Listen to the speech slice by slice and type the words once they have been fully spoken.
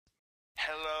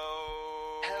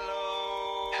Hello,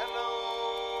 hello, hello,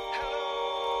 hello.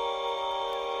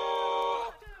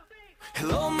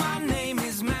 Hello, my name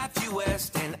is Matthew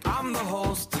West, and I'm the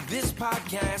host of this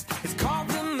podcast. It's called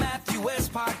the Matthew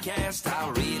West Podcast. I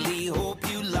really hope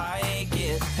you like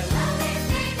it. Hello, his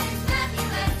name is Matthew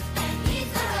West, and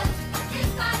he's the host of this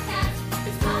podcast.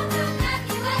 It's called the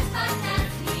Matthew West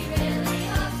Podcast. We really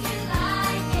hope you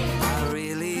like it. I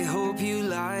really hope you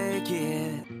like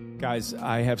it. Guys,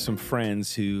 I have some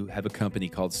friends who have a company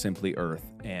called Simply Earth,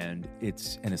 and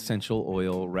it's an essential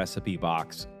oil recipe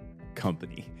box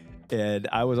company. And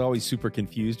I was always super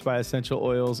confused by essential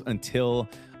oils until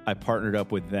I partnered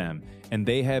up with them. And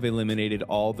they have eliminated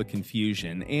all the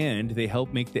confusion, and they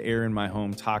help make the air in my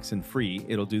home toxin-free.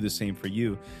 It'll do the same for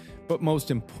you. But most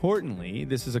importantly,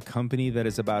 this is a company that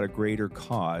is about a greater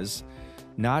cause,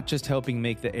 not just helping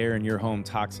make the air in your home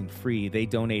toxin-free. They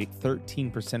donate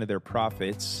 13% of their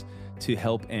profits to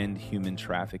help end human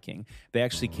trafficking. They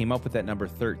actually came up with that number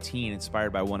 13,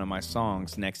 inspired by one of my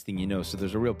songs, Next Thing You Know. So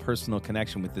there's a real personal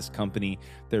connection with this company.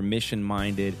 They're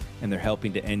mission-minded, and they're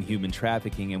helping to end human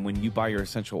trafficking. And when you buy your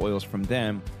essential oils from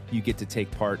them, you get to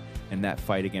take part in that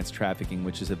fight against trafficking,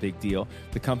 which is a big deal.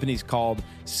 The company's called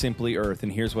Simply Earth,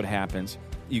 and here's what happens.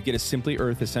 You get a Simply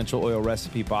Earth essential oil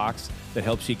recipe box that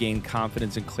helps you gain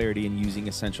confidence and clarity in using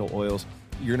essential oils.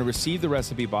 You're going to receive the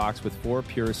recipe box with 4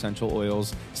 pure essential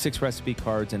oils, 6 recipe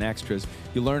cards, and extras.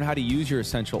 You learn how to use your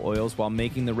essential oils while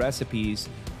making the recipes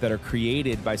that are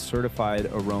created by certified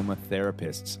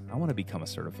aromatherapists. I want to become a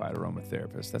certified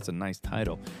aromatherapist. That's a nice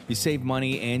title. You save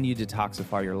money and you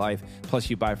detoxify your life. Plus,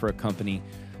 you buy from a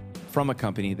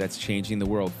company that's changing the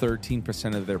world.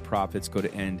 13% of their profits go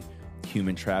to end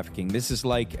human trafficking. This is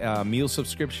like a meal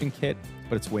subscription kit,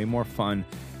 but it's way more fun,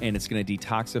 and it's going to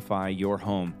detoxify your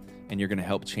home, and you're going to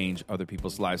help change other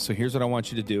people's lives. So here's what I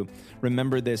want you to do.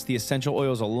 Remember this, the essential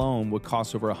oils alone would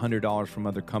cost over $100 from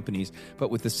other companies, but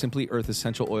with the Simply Earth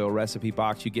Essential Oil Recipe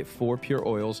Box, you get 4 pure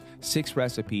oils, 6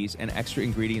 recipes, and extra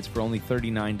ingredients for only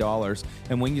 $39.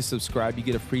 And when you subscribe, you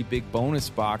get a free big bonus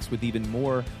box with even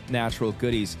more natural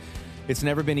goodies. It's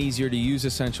never been easier to use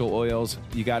essential oils.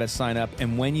 You got to sign up.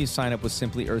 And when you sign up with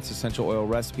Simply Earth's Essential Oil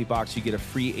Recipe Box, you get a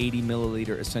free 80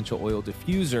 milliliter essential oil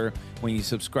diffuser when you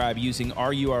subscribe using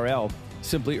our URL,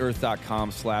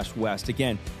 simplyearth.com/West.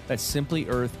 Again, that's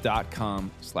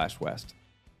simplyearth.com/West.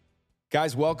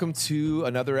 Guys, welcome to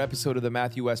another episode of the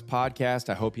Matthew West Podcast.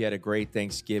 I hope you had a great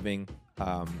Thanksgiving.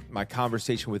 My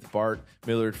conversation with Bart,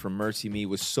 Millard from Mercy Me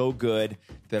was so good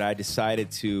that I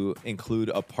decided to include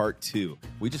a part 2.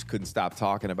 We just couldn't stop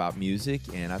talking about music,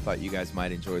 and I thought you guys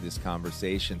might enjoy this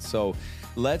conversation. So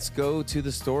let's go to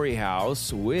the Story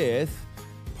House with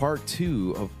part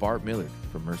 2 of Bart Millard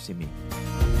from Mercy Me.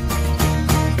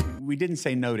 We didn't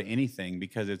say no to anything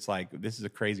because it's like, this is a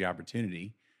crazy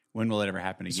opportunity. When will it ever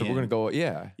happen again? So we're going to go,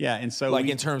 yeah. Yeah, and so like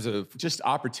in terms of just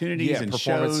opportunities and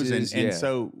shows, and yeah.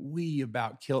 so we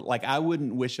about killed. Like, I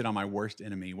wouldn't wish it on my worst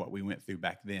enemy what we went through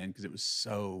back then, because it was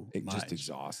so much. Just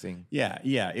exhausting.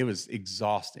 Yeah, it was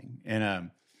exhausting, and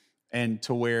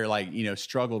to where, like,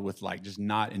 struggled with like just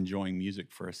not enjoying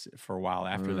music for a while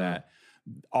after that.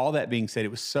 All that being said,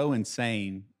 it was so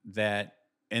insane that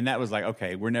was like,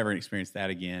 okay, we're never going to experience that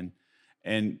again.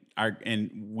 And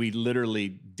we literally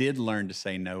did learn to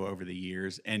say no over the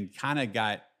years, and kind of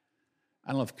got, I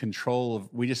don't know if control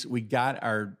of, we got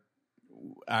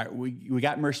we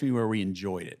got Mercy Me where we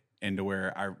enjoyed it, and to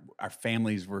where our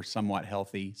families were somewhat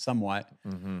healthy, somewhat.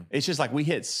 Mm-hmm. It's just like we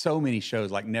hit so many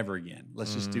shows, like never again.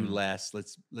 Let's just do less.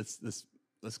 Let's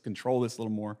control this a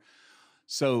little more.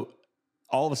 So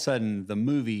all of a sudden, the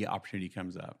movie opportunity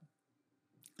comes up,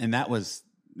 and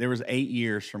there was 8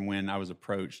 years from when I was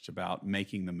approached about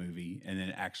making the movie and then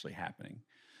it actually happening.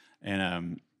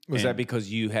 And was that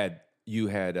because you had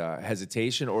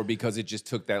hesitation, or because it just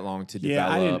took that long to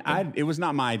develop? Yeah, it was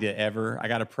not my idea ever. I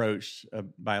got approached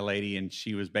by a lady, and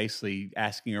she was basically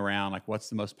asking around, like, what's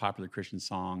the most popular Christian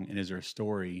song, and is there a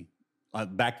story?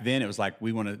 Back then, it was like,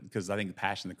 we want to, because I think the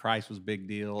Passion of the Christ was a big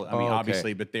deal. I mean,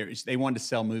 obviously, but they wanted to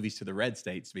sell movies to the red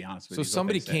states, to be honest with you. So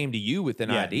somebody came to you with an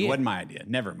idea. It wasn't my idea.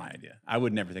 Never my idea. I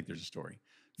would never think there's a story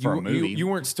for a movie. You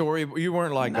weren't you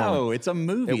weren't like, no, it's a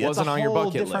movie. It wasn't on your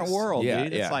bucket list. Different world, yeah,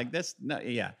 dude. Yeah. It's like this. No,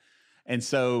 yeah. And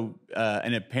so,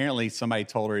 and apparently somebody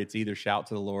told her it's either Shout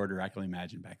to the Lord or I Can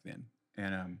Imagine back then.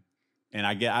 And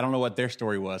I don't know what their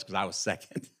story was, because I was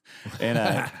second. And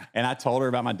I told her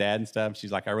about my dad and stuff.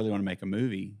 She's like, I really want to make a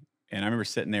movie. And I remember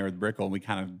sitting there with Brickle, and we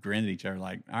kind of grinned at each other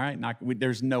like, all right,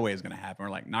 there's no way it's going to happen.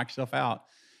 We're like, knock yourself out.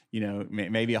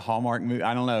 Maybe a Hallmark movie.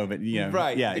 I don't know, but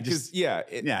right. Yeah.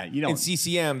 You don't, in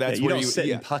CCM, that's where you don't sit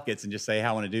in pockets and just say,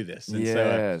 I want to do this. And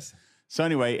So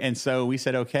anyway, and so we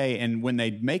said, okay. And when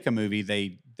they make a movie,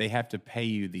 they have to pay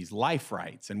you these life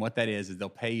rights. And what that is they'll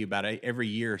pay you about every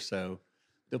year or so,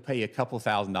 they'll pay you a couple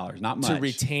 $1,000s, not much. To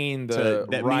retain the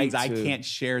that right means I to- can't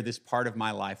share this part of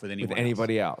my life with anyone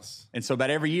anybody else. And so about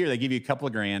every year they give you a couple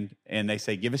of grand and they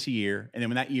say, give us a year. And then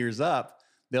when that year's up,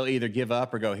 they'll either give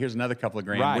up or go, here's another couple of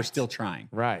grand. Right. We're still trying.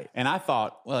 Right. And I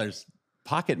thought, well, there's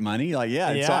pocket money. Like, yeah.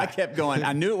 And so Yeah. I kept going.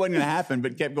 I knew it wasn't going to happen,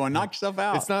 but kept going, knock yourself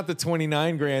out. It's not the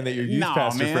 29 grand that your youth No,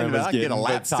 pastor man, friend but was I getting. get a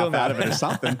but still laptop out not- of it or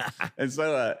something.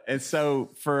 And so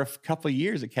for a couple of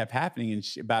years, it kept happening. And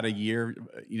about a year,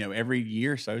 every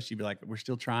year or so, she'd be like, we're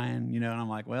still trying, and I'm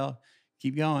like, well,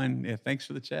 keep going. Yeah, thanks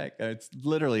for the check. It's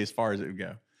literally as far as it would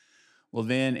go. Well,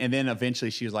 then eventually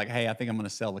she was like, hey, I think I'm going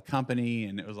to sell the company.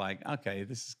 And it was like, okay,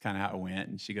 this is kind of how it went.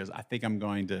 And she goes, I think I'm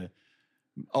going to,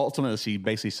 ultimately, she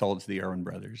basically sold it to the Irwin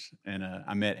brothers. And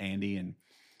I met Andy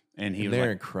and he was They're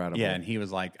like, incredible. yeah. And he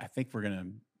was like, I think we're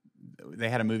going to, they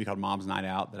had a movie called Mom's Night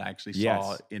Out that I actually saw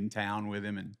Yes. in town with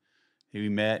him. And we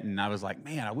met. And I was like,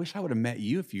 man, I wish I would have met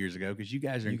you a few years ago because you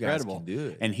guys are You guys incredible. can do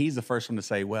it. And he's the first one to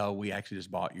say, well, we actually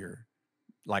just bought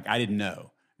I didn't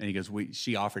know. And he goes,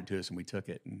 she offered it to us and we took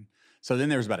it. And so then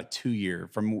there was about a 2-year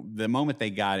from the moment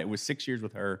they got it. It was 6 years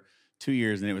with her, 2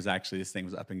 years, and it was actually, this thing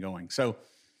was up and going. So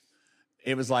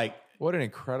it was like, What an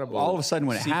incredible. all of a sudden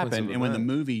when it sequence happened of and when the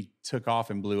events. movie took off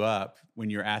and blew up,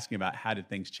 when you're asking about how did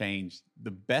things change,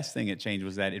 the best thing it changed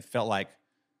was that it felt like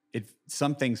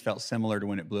some things felt similar to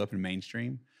when it blew up in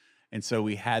mainstream. And so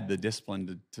we had the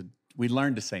discipline we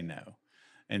learned to say no.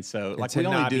 And so And to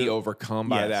not be overcome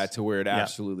by Yes. that to where it Yeah.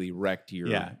 absolutely wrecked your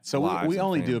So lives we and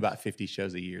only do family. about 50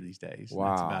 shows a year these days. And Wow.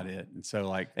 that's about it. And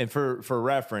so And for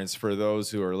reference, for those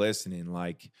who are listening,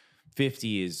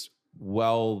 50 is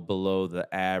well below the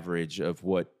average of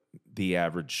what the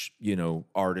average,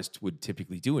 artist would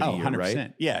typically do in a year, 100%.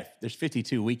 right? Yeah, there's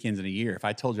 52 weekends in a year. If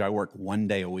I told you I work 1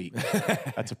 day a week,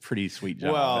 that's a pretty sweet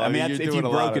job. Well, I mean, that's, you're if you doing a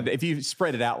lot broke of- it, if you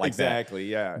spread it out like that. Exactly,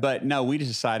 yeah. But no, we just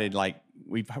decided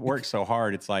we've worked so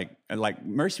hard. It's like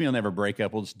Mercy will never break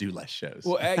up. We'll just do less shows.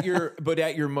 Well, at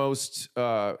your most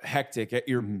hectic, at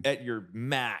your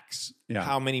max, Yeah.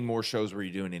 how many more shows were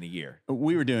you doing in a year?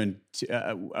 We were doing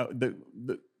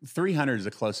the 300 is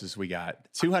the closest we got.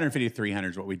 250 to 300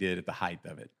 is what we did at the height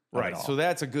of it. Right. So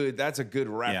that's a good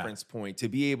reference point to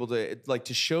be able to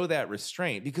to show that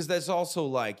restraint, because that's also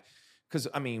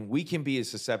we can be as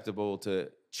susceptible to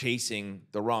chasing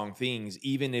the wrong things,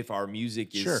 even if our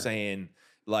music is Sure. saying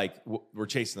we're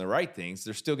chasing the right things.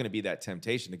 There's still going to be that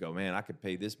temptation to go, man, I could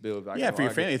pay this bill. If I for could- your I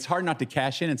could-" family, it's hard not to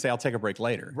cash in and say, I'll take a break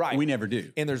later. Right. We never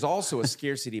do. And there's also a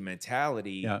scarcity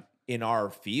mentality Yeah. in our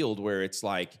field where it's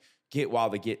get while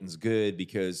the getting's good,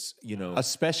 because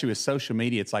Especially with social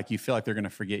media, it's like you feel like they're going to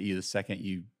forget you the second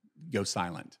you go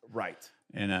silent. right.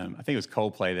 And I think it was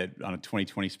Coldplay that on a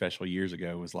 2020 special years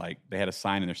ago was they had a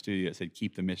sign in their studio that said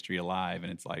 "Keep the mystery alive,"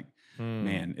 and it's like,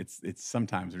 man, it's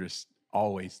sometimes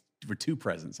we're too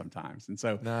present sometimes, and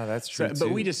so No, that's true. But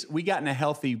too. we got in a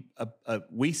healthy.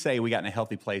 We say we got in a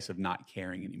healthy place of not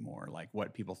caring anymore, like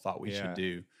what people thought we Yeah. should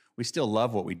do. We still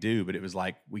love what we do, but it was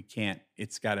like we can't.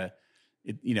 It's got to.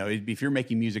 If you're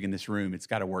making music in this room, it's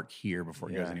got to work here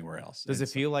before it goes Yeah. anywhere else. Does And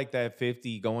it feel like that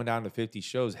 50 going down to 50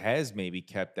 shows has maybe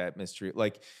kept that mystery?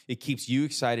 It keeps you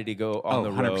excited to go on Oh,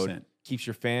 the road, 100%. keeps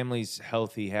your families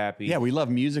healthy, happy. Yeah, we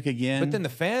love music again. But then the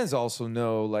fans also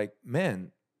know,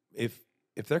 man, if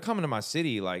they're coming to my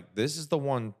city, this is the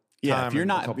one time if you're in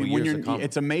not, a couple when years you're, to come.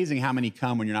 it's amazing how many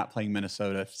come when you're not playing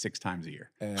Minnesota 6 times a year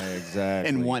Exactly.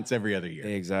 and once every other year.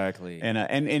 Exactly. And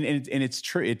it's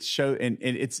true.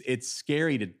 It's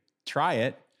scary to try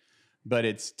it, but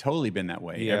it's totally been that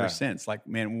way Yeah. ever since.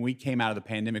 When we came out of the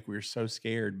pandemic, we were so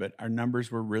scared, but our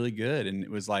numbers were really good, and it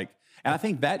was and I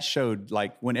think that showed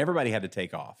when everybody had to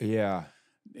take off. yeah.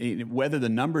 Whether the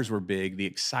numbers were big, the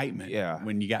excitement. Yeah.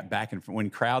 When you got back and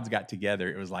when crowds got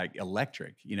together, it was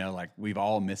electric. We've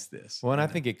all missed this. Well, and I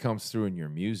think it comes through in your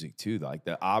music too.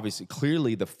 Obviously,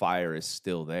 clearly the fire is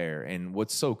still there. And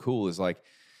what's so cool is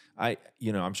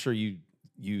I'm sure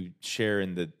you share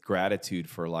in the gratitude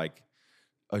for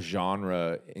a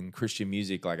genre in Christian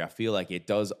music. I feel like it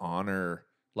does honor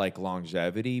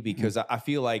longevity, because I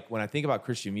feel like when I think about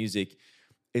Christian music,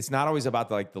 it's not always about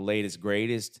the latest,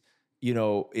 greatest.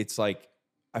 It's I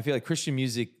feel like Christian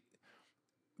music,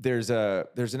 there's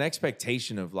an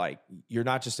expectation of you're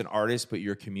not just an artist, but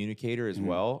you're a communicator as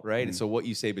well, right? And so what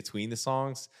you say between the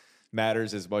songs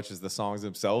matters as much as the songs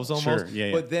themselves almost. Sure,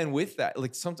 yeah. But then with that,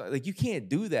 sometimes you can't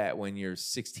do that when you're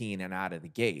 16 and out of the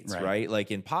gates, right?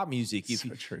 In pop music, if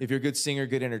true. you're a good singer,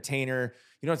 good entertainer,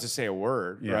 you don't have to say a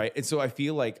word, Yeah. right? And so I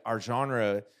feel like our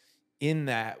genre in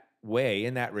that way,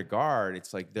 in that regard,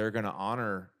 it's they're going to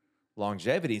honor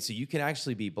longevity. So you can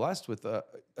actually be blessed with a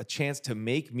chance to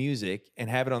make music and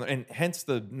have it on, and hence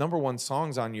the number one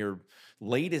songs on your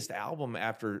latest album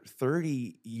after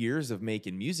 30 years of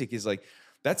making music is like,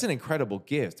 that's an incredible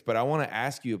gift. But I want to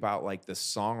ask you about like the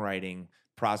songwriting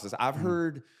process. I've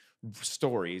heard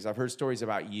stories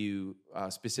about you,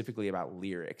 specifically about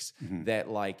lyrics, that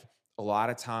like a lot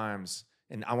of times,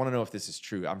 and I want to know if this is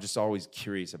true. I'm just always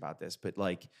curious about this, but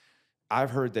like I've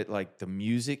heard that like the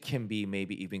music can be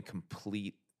maybe even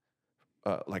complete,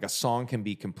 like a song can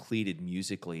be completed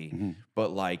musically,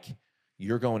 but like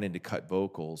you're going into cut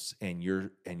vocals and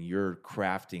you're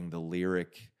crafting the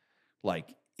lyric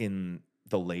like in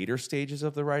the later stages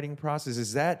of the writing process.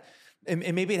 Is that,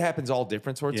 and maybe it happens all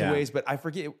different sorts of ways, but I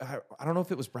forget, I don't know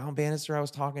if it was Brown Bannister I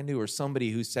was talking to or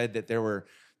somebody who said that there were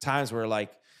times where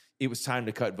like it was time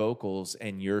to cut vocals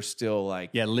and you're still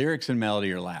like, lyrics and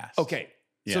melody are last. Okay.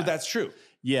 Yeah. So that's true.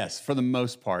 Yes, for the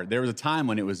most part. There was a time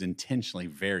when it was intentionally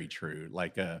very true,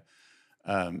 like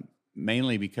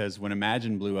mainly because when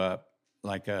Imagine blew up,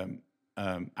 like I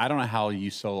don't know how you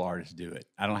solo artists do it.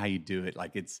 I don't know how you do it.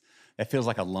 Like it feels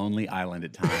like a lonely island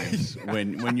at times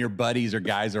when your buddies or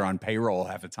guys are on payroll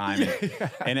half the time,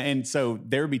 and so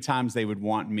there would be times they would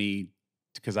want me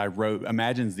because I wrote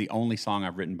Imagine's the only song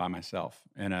I've written by myself.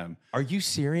 And are you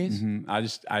serious?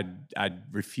 I'd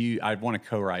refuse. I'd want to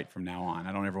co-write from now on.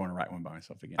 I don't ever want to write one by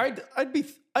myself again. I'd be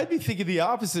thinking the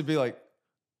opposite. Be like,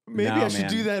 maybe I should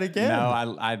do that again.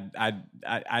 No,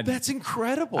 I that's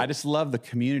incredible. I just love the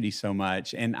community so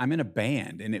much, and I'm in a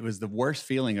band, and it was the worst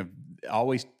feeling of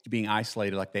always being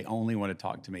isolated. Like they only want to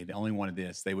talk to me. They only wanted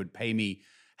this. They would pay me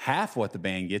half what the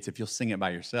band gets if you'll sing it by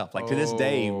yourself. Like to this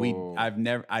day,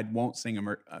 I won't sing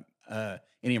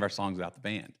any of our songs without the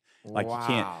band. Like you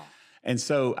can't. And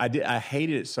so I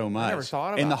hated it so much. I never thought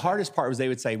about And the that. hardest part was they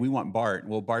would say, "We want Bart."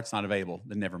 Well, Bart's not available.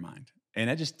 Then never mind.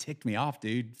 And that just ticked me off,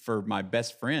 dude. For my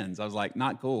best friends, I was like,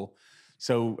 not cool.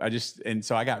 So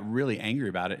I got really angry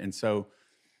about it. And so,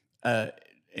 and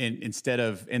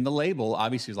the label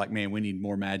obviously was like, "Man, we need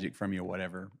more magic from you," or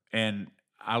whatever. And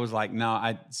I was like,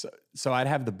 no, so I'd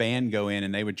have the band go in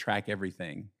and they would track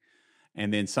everything.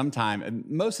 And then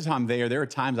most of the time there were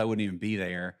times I wouldn't even be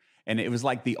there. And it was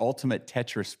like the ultimate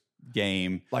Tetris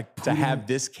game, like to have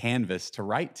this canvas to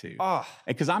write to.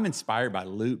 Because I'm inspired by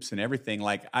loops and everything.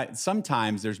 Like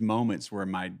sometimes there's moments where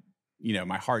my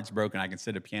heart's broken. I can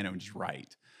sit at a piano and just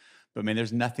write. But man,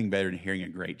 there's nothing better than hearing a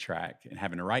great track and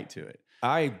having to write to it.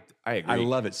 I agree. I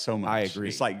love it so much. I agree.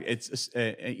 It's like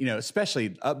especially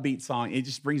upbeat song. It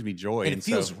just brings me joy, and it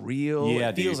feels real. Yeah,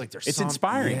 it feels like there's it's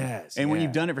inspiring. Yes, and when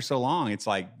you've done it for so long, it's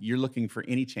like you're looking for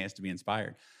any chance to be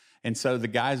inspired. And so the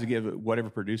guys would give whatever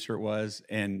producer it was,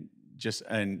 and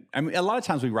I mean, a lot of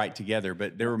times we write together,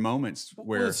 but there were moments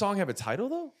where will the song have a title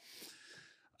though?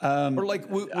 Or like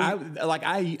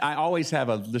I always have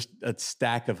a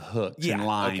stack of hooks and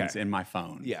lines in my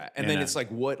phone. Yeah, and then it's like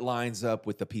what lines up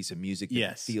with the piece of music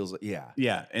that feels like,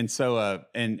 yeah. And so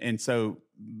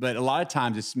but a lot of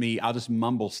times it's me. I'll just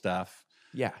mumble stuff.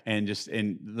 Yeah, and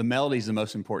the melody is the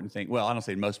most important thing. Well, I don't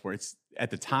say most important. It's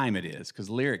at the time it is, because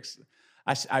lyrics.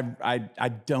 I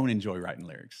don't enjoy writing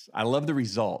lyrics. I love the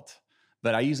result.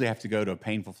 But I usually have to go to a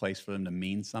painful place for them to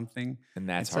mean something, and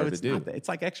that's hard to do. It's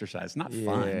like exercise. It's not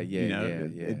fun. Yeah.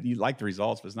 You like the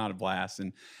results, but it's not a blast.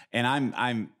 And I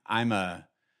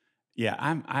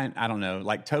don't know.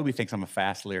 Like Toby thinks I'm a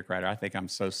fast lyric writer. I think I'm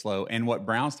so slow. And what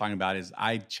Brown's talking about is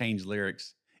I change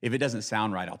lyrics. If it doesn't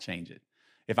sound right, I'll change it.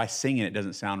 If I sing it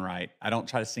doesn't sound right, I don't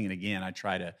try to sing it again.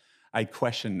 I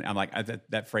question. I'm like,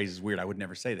 that phrase is weird. I would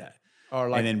never say that. Or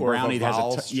like, and then Brown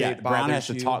has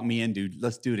to talk me in, dude.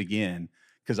 Let's do it again,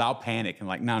 because I'll panic and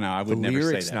like, no, I would never say that.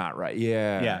 The lyric's not right.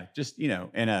 Yeah, just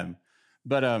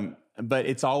but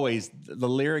it's always the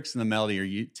lyrics and the melody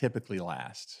are typically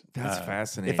last. That's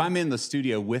fascinating. If I'm in the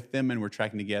studio with them and we're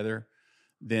tracking together,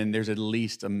 then there's at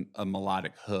least a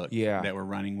melodic hook that we're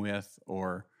running with,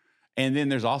 and then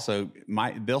there's also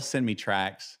they'll send me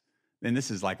tracks, and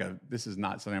this is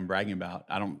not something I'm bragging about.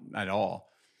 I don't at all.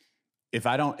 If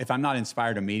I'm not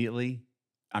inspired immediately,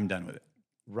 I'm done with it.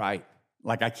 Right.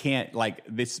 Like I can't, like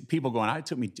this people going, it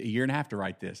took me a year and a half to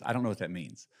write this. I don't know what that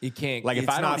means. You can't, like if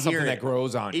it's I not don't something hear that it,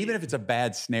 grows on even you. if it's a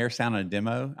bad snare sound on a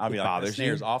demo, I'll be like, the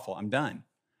snare's awful. I'm done.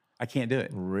 I can't do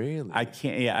it. Really? I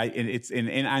can't. Yeah.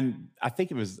 I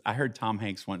think it was, I heard Tom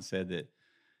Hanks once said that,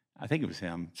 I think it was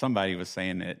him. Somebody was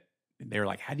saying that they were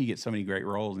like, how do you get so many great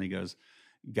roles? And he goes,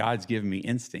 God's given me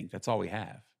instinct. That's all we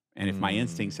have. And if my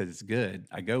instinct says it's good,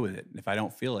 I go with it. And if I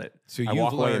don't feel it, I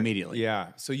walk away immediately. Yeah.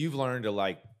 So you've learned to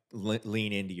like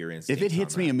lean into your instinct. If it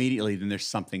hits me immediately, then there's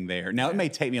something there. Now, it may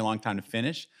take me a long time to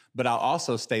finish, but I'll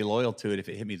also stay loyal to it if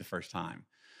it hit me the first time.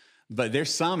 But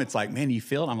there's some, it's like, man, you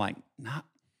feel it? I'm like, not.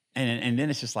 And then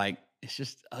it's just like, it's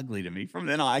just ugly to me. From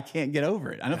then on, I can't get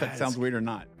over it. I don't know if that sounds weird or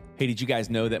not. Hey, did you guys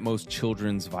know that most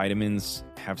children's vitamins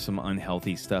have some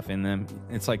unhealthy stuff in them?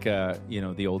 It's like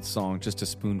the old song, just a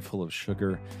spoonful of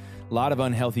sugar. A lot of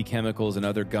unhealthy chemicals and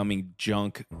other gummy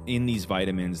junk in these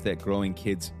vitamins that growing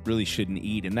kids really shouldn't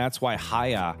eat. And that's why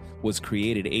Hiya was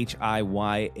created,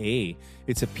 Hiya.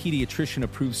 It's a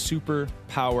pediatrician-approved,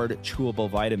 super-powered, chewable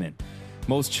vitamin.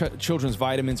 Most children's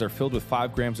vitamins are filled with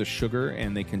 5 grams of sugar,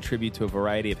 and they contribute to a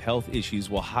variety of health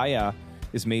issues. Well, Hiya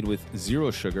is made with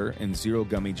 0 sugar and 0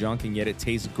 gummy junk, and yet it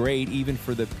tastes great even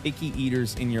for the picky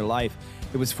eaters in your life.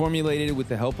 It was formulated with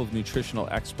the help of nutritional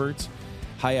experts.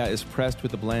 Hiya is pressed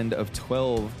with a blend of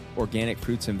 12 organic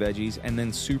fruits and veggies and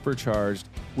then supercharged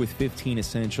with 15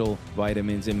 essential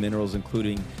vitamins and minerals,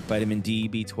 including vitamin D,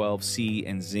 B12, C,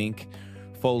 and zinc,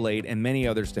 folate, and many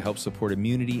others to help support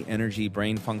immunity, energy,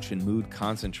 brain function, mood,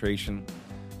 concentration.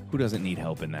 Who doesn't need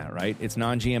help in that, right? It's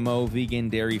non-GMO, vegan,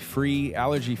 dairy-free,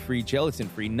 allergy-free,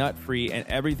 gelatin-free, nut-free, and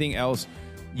everything else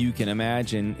you can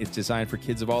imagine. It's designed for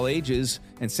kids of all ages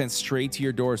and sent straight to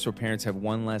your door so parents have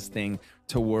one less thing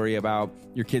to worry about.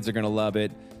 Your kids are going to love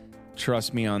it.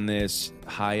 Trust me on this.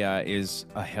 Hiya is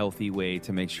a healthy way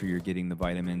to make sure you're getting the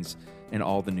vitamins and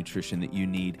all the nutrition that you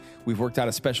need. We've worked out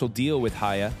a special deal with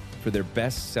Hiya for their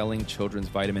best-selling children's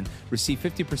vitamin. Receive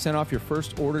 50% off your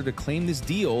first order. To claim this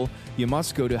deal, you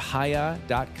must go to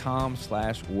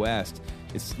hiya.com/west.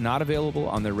 It's not available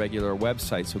on their regular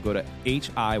website, so go to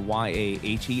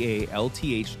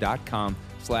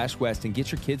hiyahealth.com/west and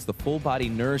get your kids the full-body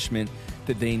nourishment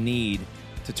that they need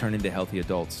to turn into healthy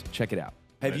adults. Check it out.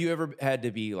 Have you ever had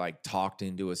to be like talked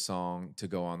into a song to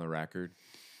go on the record?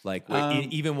 Like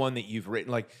even one that you've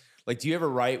written, like do you ever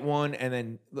write one and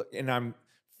then and I'm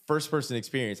first person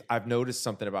experience, I've noticed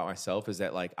something about myself is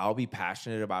that like I'll be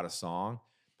passionate about a song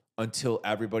until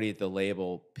everybody at the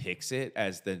label picks it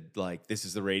as the like this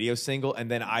is the radio single,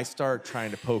 and then I start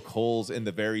trying to poke holes in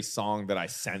the very song that I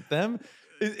sent them.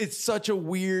 It's such a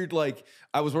weird, like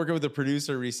I was working with a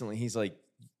producer recently. He's like,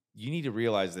 you need to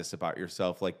realize this about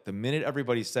yourself. Like the minute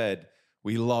everybody said,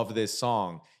 we love this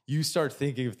song, you start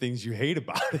thinking of things you hate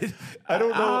about it. I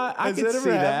don't know. I can see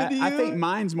that. I think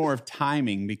mine's more of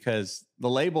timing because the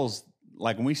labels,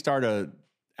 like when we start a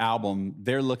album,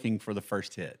 they're looking for the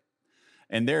first hit.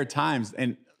 And there are times,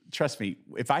 and trust me,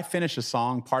 if I finish a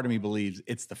song, part of me believes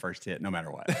it's the first hit no matter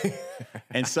what.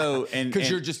 And so, because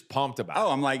you're just pumped about it.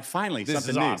 Oh, I'm like, finally, This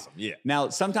something is new. awesome. Yeah. Now,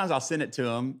 sometimes I'll send it to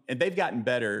them and they've gotten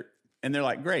better and they're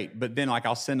like, great. But then like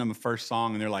I'll send them a first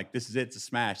song and they're like, this is it, it's a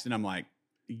smash. Then I'm like,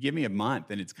 give me a month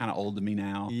and it's kind of old to me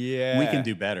now. Yeah. We can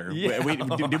do better. Yeah.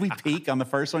 Did we peak on the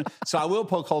first one? So I will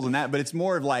poke holes in that, but it's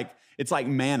more of like, it's like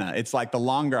manna. It's like the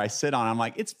longer I sit on it, I'm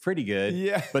like, it's pretty good.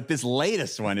 Yeah. But this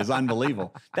latest one is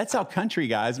unbelievable. That's how country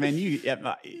guys, man,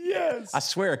 Yes. I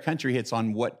swear a country hits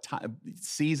on what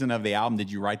season of the album did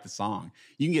you write the song?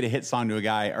 You can get a hit song to a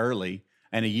guy early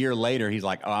and a year later, he's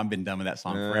like, oh, I've been done with that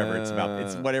song forever.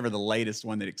 It's whatever the latest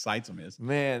one that excites him is.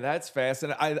 Man, that's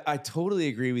fascinating. I totally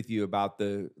agree with you about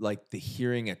the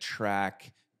hearing a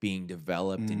track being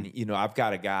developed. And, I've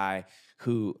got a guy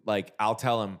who like, I'll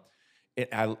tell him,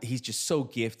 he's just so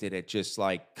gifted at just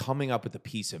like coming up with a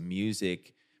piece of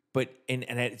music, but and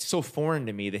it's so foreign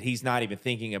to me that he's not even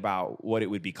thinking about what it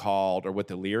would be called or what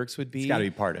the lyrics would be. It's got to be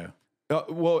Pardo.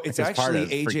 Well, it's actually Pardo's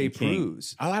AJ freaking king.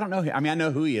 Pruz. Oh, I don't know. I mean, I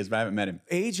know who he is, but I haven't met him.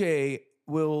 AJ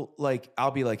will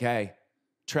I'll be like, hey,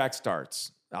 track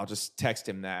starts. I'll just text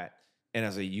him that. And I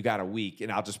was like, you got a week.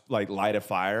 And I'll just like light a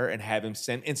fire and have him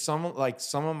send. And some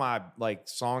of my like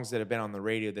songs that have been on the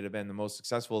radio that have been the most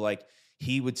successful, like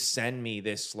he would send me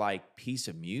this like piece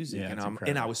of music. Yeah,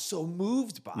 and I was so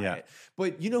moved by Yeah. it.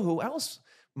 But you know who else?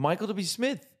 Michael W.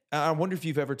 Smith. I wonder if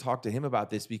you've ever talked to him about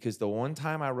this, because the one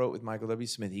time I wrote with Michael W.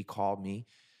 Smith, he called me.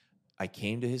 I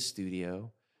came to his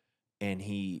studio and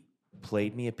he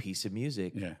played me a piece of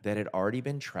music that had already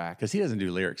been tracked. Because he doesn't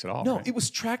do lyrics at all. No, right? it was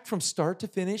tracked from start to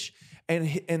finish,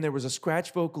 and there was a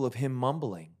scratch vocal of him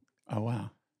mumbling. Oh,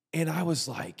 wow. And I was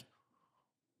like,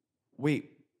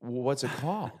 wait, what's it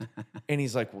called? And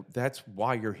he's like, well, that's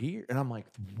why you're here. And I'm like,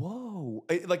 whoa.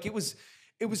 It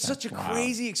was such a wild.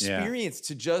 crazy experience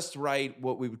to just write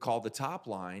what we would call the top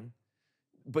line.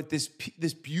 But this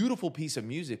beautiful piece of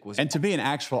music was... And to be an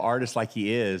actual artist like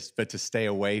he is, but to stay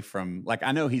away from... Like,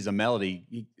 I know he's a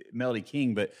melody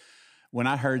king, but when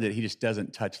I heard that he just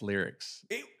doesn't touch lyrics,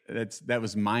 that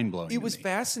was mind-blowing. It was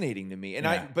fascinating to me. And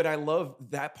I love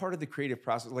that part of the creative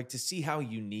process, like to see how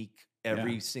unique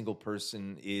every single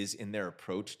person is in their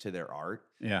approach to their art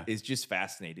is just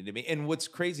fascinating to me. And what's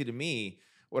crazy to me,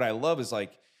 what I love is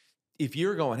like, if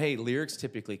you're going, hey, lyrics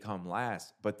typically come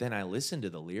last, but then I listen to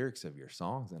the lyrics of your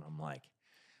songs and I'm like,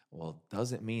 well,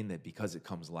 doesn't mean that because it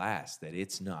comes last that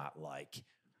it's not like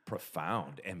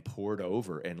profound and poured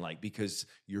over, and like because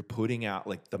you're putting out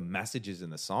like the messages in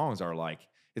the songs are like,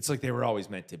 it's like they were always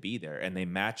meant to be there and they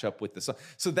match up with the song.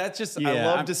 So that's just, I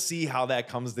love to see how that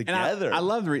comes together. I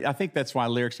love I think that's why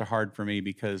lyrics are hard for me,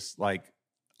 because like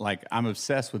I'm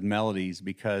obsessed with melodies,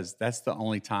 because that's the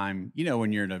only time,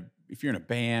 when if you're in a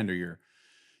band or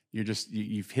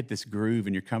you've hit this groove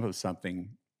and you're coming up with something.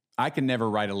 I can never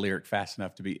write a lyric fast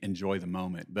enough to enjoy the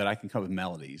moment, but I can come up with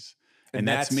melodies. And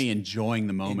that's me enjoying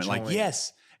the moment. Like,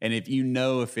 yes. And if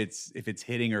if it's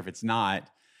hitting or if it's not,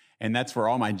 and that's where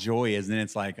all my joy is. And then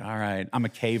it's like, all right, I'm a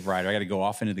cave writer. I got to go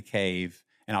off into the cave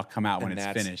and I'll come out when it's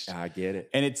finished. I get it.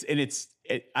 And it's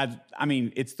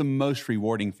the most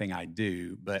rewarding thing I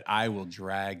do, but I will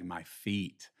drag my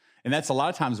feet. And that's a lot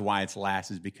of times why it's last,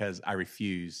 is because I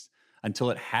refuse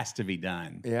until it has to be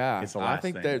done. Yeah. It's the last I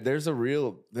think thing.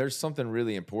 there's something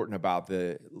really important about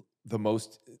the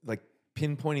most, like,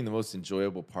 pinpointing the most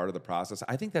enjoyable part of the process.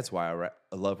 I think that's why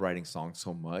I love writing songs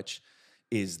so much,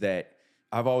 is that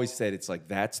I've always said it's like,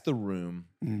 that's the room,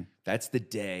 that's the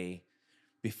day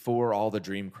before all the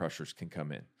dream crushers can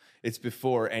come in. It's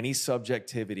before any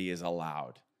subjectivity is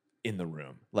allowed in the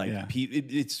room. Like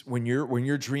it's when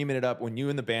you're dreaming it up, when you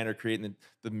and the band are creating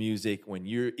the music, when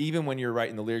you're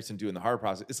writing the lyrics and doing the hard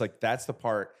process, it's like, that's the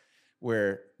part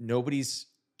where nobody's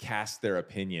cast their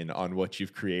opinion on what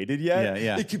you've created yet.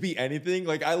 Yeah. It could be anything.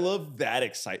 Like, I love that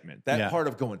excitement, that part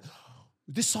of going,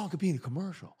 this song could be in a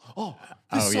commercial. Oh,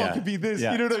 this song could be this.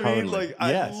 Yeah, you know what I mean? totally. Like,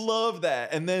 I love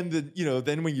that. And then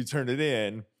then when you turn it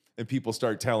in and people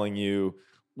start telling you,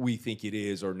 we think it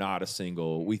is or not a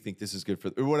single, we think this is good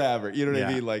for or whatever. You know what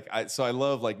I mean? Like, so I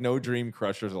love, like, no dream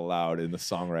crushers allowed in the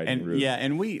songwriting room. Yeah,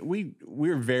 and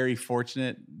we're very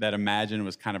fortunate that Imagine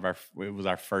was kind of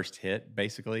our first hit,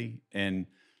 basically. And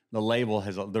the label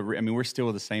we're still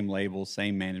with the same label,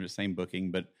 same management, same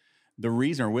booking, but the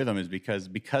reason we're with them is because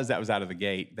that was out of the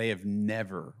gate. They have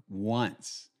never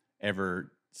once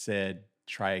ever said,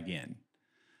 try again.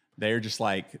 They're just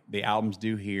like, the album's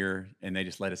due here, and they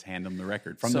just let us hand them the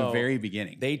record from the very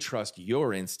beginning. They trust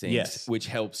your instincts, which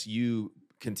helps you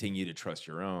continue to trust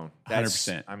your own.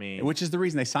 100%. I mean, which is the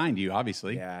reason they signed you,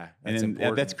 obviously. Yeah,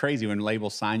 that's crazy when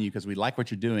labels sign you because we like what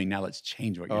you're doing. Now let's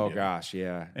change what you're doing. Oh gosh,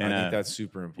 yeah. And, I think that's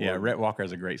super important. Yeah, Rhett Walker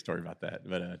has a great story about that.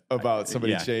 But about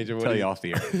somebody changing. Tell you off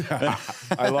the air.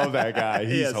 I love that guy.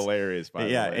 He's hilarious. By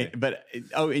the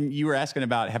way. And you were asking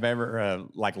about, have I ever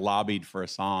lobbied for a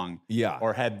song? Yeah,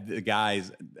 or had the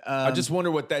guys. I just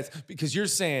wonder what that's, because you're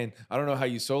saying, I don't know how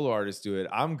you solo artists do it.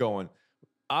 I'm going.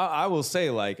 I will say,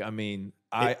 like, I mean,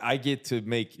 I get to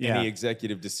make any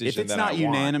executive decision. If it's not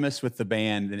unanimous with the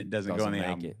band, then it doesn't go on the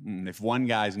album. If one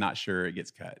guy's not sure, it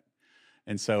gets cut.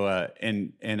 And so,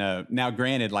 now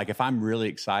granted, like, if I'm really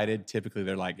excited, typically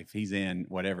they're like, if he's in,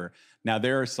 whatever. Now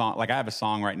there are songs, like I have a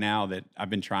song right now that I've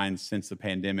been trying since the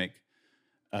pandemic.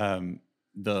 The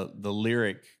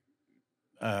lyric,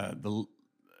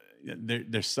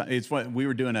 it's what we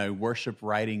were doing, a worship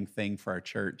writing thing for our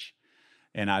church.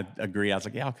 And I agreed. I was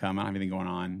like, yeah, I'll come. I don't have anything going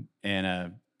on. And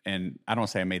I don't want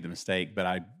to say I made the mistake,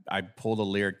 but I pulled a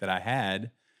lyric that I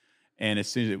had. And as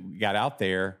soon as it got out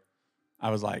there, I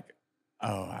was like,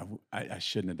 oh, I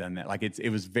shouldn't have done that. Like, it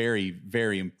was very,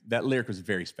 very, that lyric was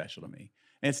very special to me.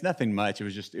 And it's nothing much. It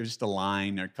was just a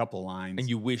line or a couple of lines. And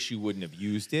you wish you wouldn't have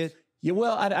used it? Yeah,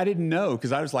 well, I didn't know,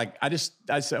 because I was like, I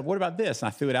said, what about this? And I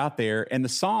threw it out there, and the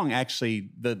song actually,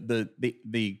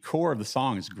 the core of the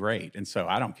song is great, and so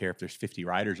I don't care if there's 50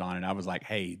 writers on it. I was like,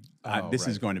 hey, this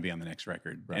is going to be on the next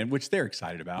record, and which they're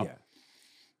excited about. Yeah.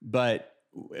 But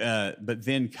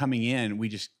then coming in,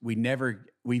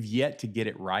 we've yet to get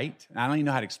it right. And I don't even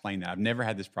know how to explain that. I've never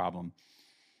had this problem.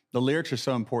 The lyrics are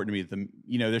so important to me.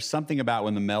 There's something about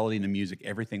when the melody and the music,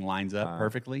 everything lines up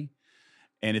perfectly.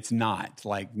 And it's not,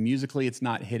 like, musically, it's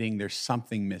not hitting. There's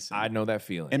something missing. I know that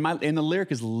feeling. And the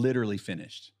lyric is literally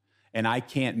finished, and I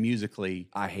can't musically.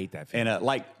 I hate that feeling. And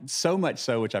like, so much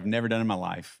so, which I've never done in my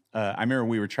life. I remember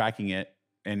we were tracking it,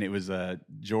 and it was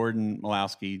Jordan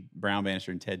Malowski, Brown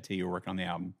Bannister, and Ted T were working on the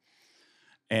album,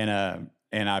 and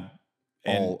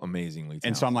all amazingly talented.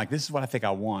 And so I'm like, this is what I think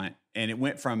I want. And it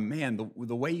went from, man,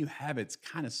 the way you have it's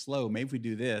kind of slow. Maybe if we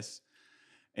do this,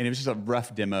 and it was just a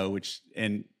rough demo,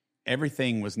 and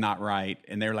everything was not right.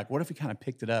 And they were like, what if we kind of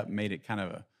picked it up and made it kind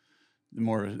of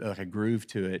more like a groove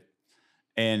to it?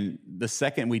 And the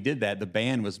second we did that, the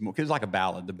band was more, 'cause it was like a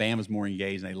ballad. The band was more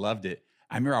engaged, and they loved it.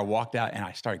 I remember I walked out and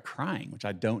I started crying, which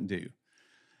I don't do.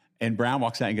 And Brown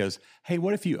walks out and goes, hey,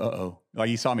 what if you, like,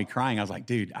 he saw me crying. I was like,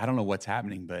 dude, I don't know what's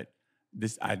happening, but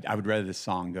I would rather this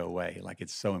song go away. Like,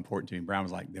 it's so important to me. Brown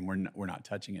was like, then we're not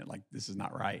touching it. Like, this is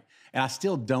not right. And I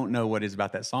still don't know what it is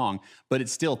about that song, but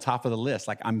it's still top of the list.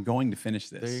 Like, I'm going to finish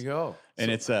this. There you go.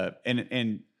 And it's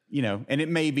and you know, and it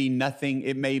may be nothing.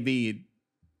 It may be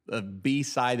a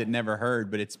B-side that never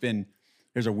heard, but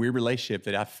there's a weird relationship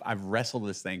that I've wrestled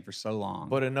this thing for so long.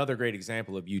 But another great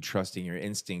example of you trusting your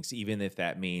instincts, even if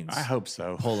that means I hope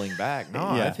so. pulling back.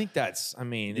 No, Yeah. I think that's. I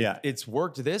mean, it's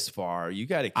worked this far. You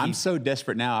got to keep. I'm so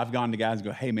desperate now. I've gone to guys and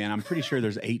go, hey man, I'm pretty sure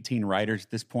there's 18 writers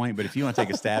at this point, but if you want to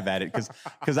take a stab at it,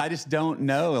 because I just don't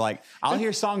know. Like, I'll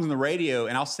hear songs on the radio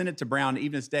and I'll send it to Brown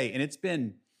even this day, and it's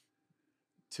been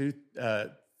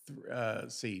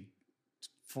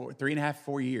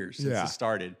 4 years since it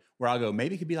started, where I'll go,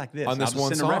 maybe it could be like this. On And this I'll just one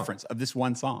send song. a reference of this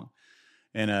one song.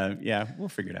 And we'll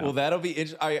figure it out. Well, that'll be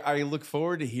interesting. I look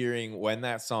forward to hearing when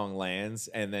that song lands,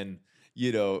 and then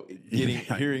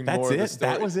hearing That's more. it? Of the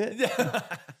story. That was it?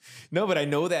 No, but I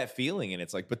know that feeling, and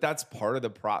it's like, but that's part of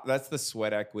the that's the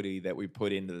sweat equity that we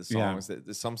put into the songs.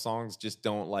 That some songs just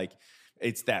don't like.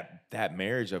 It's that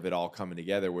marriage of it all coming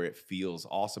together where it feels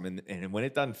awesome, and when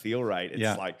it doesn't feel right,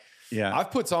 it's like. Yeah,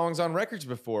 I've put songs on records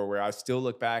before where I still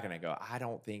look back and I go, I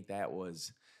don't think that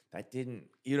didn't,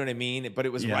 you know what I mean? But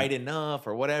it was right enough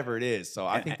or whatever it is. So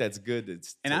I think that's good.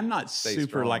 And I'm not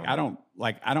super like, I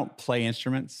don't play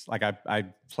instruments. Like I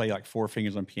play like 4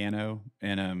 fingers on piano.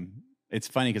 And it's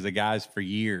funny because the guys for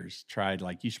years tried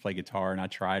like, you should play guitar, and I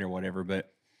tried or whatever.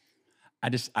 But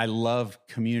I love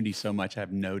community so much. I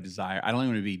have no desire. I don't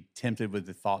even want to be tempted with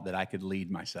the thought that I could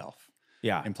lead myself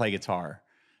and play guitar.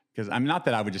 Because I'm not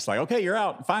that I would just like, okay, you're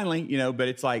out finally, but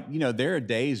it's like, there are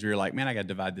days where you're like, man, I got to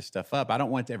divide this stuff up. I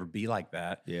don't want it to ever be like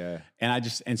that. Yeah.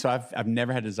 And so I've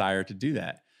never had a desire to do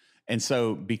that. And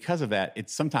so because of that,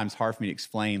 it's sometimes hard for me to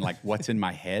explain like what's in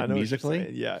my head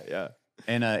musically. Yeah. Yeah.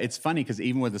 And it's funny because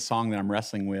even with the song that I'm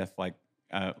wrestling with, like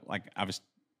I was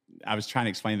trying to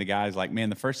explain to the guys like, man,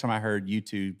 the first time I heard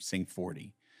U2 sing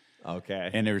 40. Okay.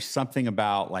 And there was something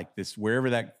about like this, wherever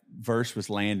that verse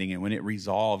was landing, and when it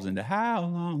resolves into how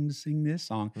long to sing this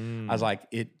song, I was like,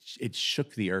 it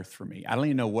shook the earth for me. I don't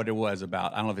even know what it was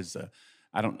about. I don't know if it's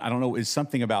I don't know. It's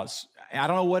something about, I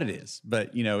don't know what it is, but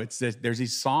it's there's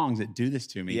these songs that do this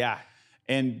to me. Yeah.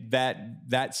 And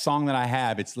that song that I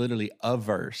have, it's literally a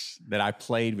verse that I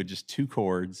played with just 2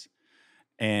 chords.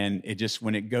 And it just,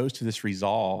 when it goes to this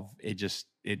resolve, I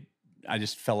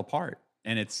just fell apart.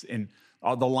 And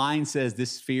the line says,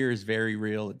 this fear is very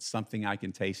real. It's something I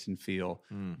can taste and feel,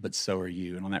 but so are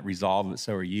you. And on that resolve, but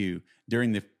so are you,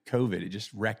 during the COVID, it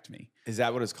just wrecked me. Is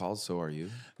that what it's called? So are you?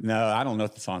 No, I don't know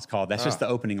what the song's called. That's just the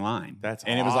opening line.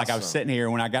 And it was like I was sitting here,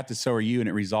 when I got to So Are You and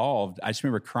it resolved, I just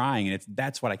remember crying, and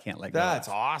that's what I can't let go of. That's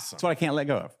awesome. That's what I can't let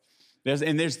go of.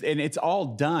 And it's all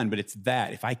done, but it's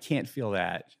that. If I can't feel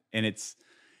that, and it's,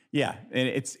 yeah,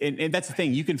 and that's the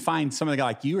thing. You can find somebody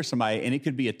like you or somebody, and it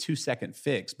could be a 2-second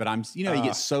fix. But you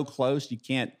get so close, you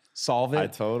can't solve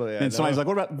it. And somebody's like,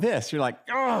 "What about this?" You're like,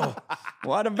 "Oh,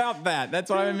 what about that?" That's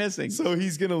what I'm missing. So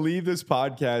he's gonna leave this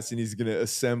podcast and he's gonna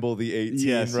assemble the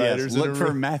 18 writers. Yes. Look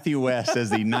for Matthew West as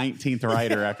the 19th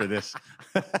writer after this.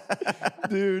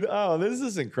 Dude, this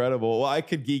is incredible. Well, I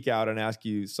could geek out and ask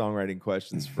you songwriting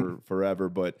questions for forever,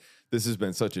 but this has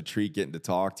been such a treat getting to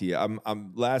talk to you.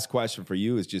 Last question for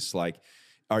you is just like,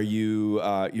 are you,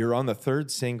 you're on the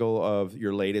 3rd single of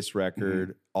your latest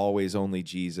record, Always Only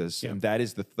Jesus. Yep. And that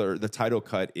is the title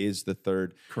cut is the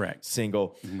 3rd Correct.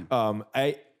 single.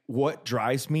 What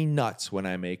drives me nuts when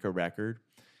I make a record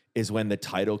is when the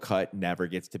title cut never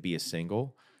gets to be a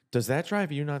single. Does that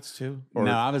drive you nuts too? Or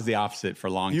no, I was the opposite for a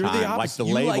long you're time. the opposite. Like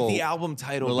you label, like the album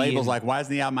title. The label's like, why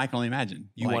isn't the album I Can Only Imagine?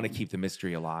 You want to keep the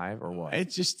mystery alive, or what?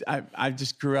 It's just I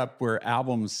just grew up where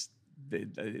albums,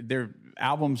 they're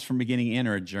albums from beginning to end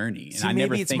are a journey, and See, I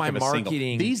never maybe it's think my of a single.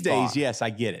 marketing These days, thought. yes,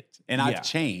 I get it, and I've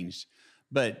changed.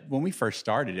 But when we first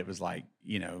started, it was like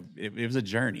it was a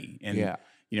journey,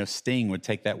 and Sting would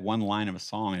take that one line of a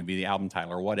song and it'd be the album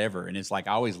title or whatever, and it's like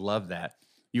I always loved that.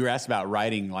 You were asked about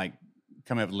writing, like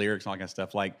coming up with lyrics and all that kind of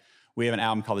stuff. Like we have an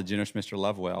album called The Generous Mr.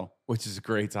 Lovewell, which is a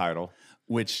great title,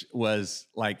 which was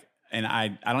like, and I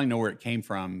don't even know where it came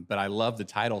from, but I love the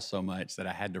title so much that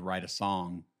I had to write a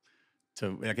song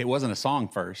it wasn't a song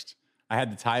first. I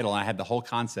had the title and I had the whole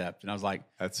concept, and I was like,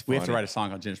 we have to write a song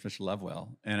called Generous Mr.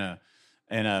 Lovewell.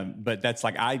 But that's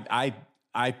like,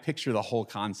 I picture the whole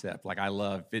concept. Like I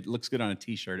love, it looks good on a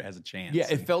t-shirt. It has a chance. Yeah.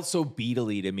 It felt so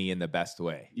Beatley to me in the best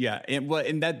way. Yeah.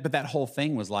 But that whole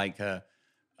thing was like,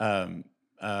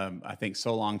 I think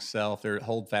So Long Self, there,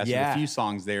 Hold Fast. There's a few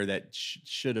songs there that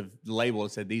should have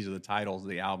labeled, said these are the titles of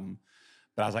the album.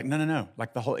 But I was like, no.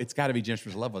 Like it's got to be Generous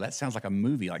Mr. Lovewell. That sounds like a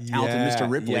movie, like Talented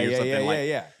Mr. Ripley or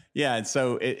something. Yeah. And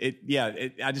so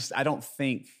I don't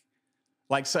think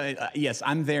like, so yes,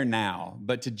 I'm there now,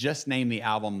 but to just name the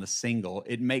album the single,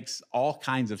 it makes all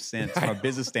kinds of sense from a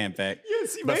business standpoint.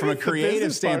 Yes, but from a maybe it's the creative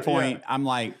business part, standpoint, yeah.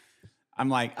 I'm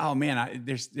like, oh man,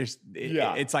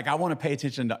 it's like I want to pay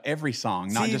attention to every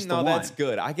song, not just the one. That's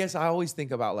good. I guess I always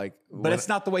think about like, But it's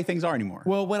not the way things are anymore.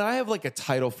 well, when I have like a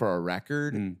title for a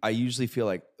record, I usually feel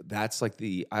like that's like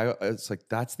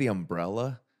that's the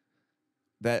umbrella.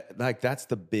 That's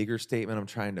the bigger statement I'm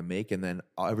trying to make, and then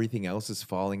everything else is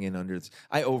falling in under.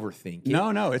 I overthink it.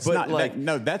 No, it's But, not. like-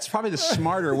 No, that's probably the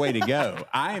smarter way to go.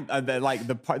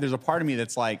 There's a part of me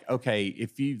that's like, okay,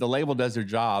 if the label does their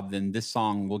job, then this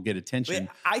song will get attention.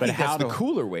 I think that's the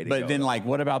cooler way to go. But then, like,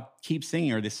 what about Keep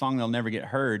Singing or this song that'll never get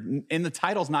heard? And the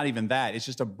title's not even that. It's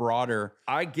just a broader.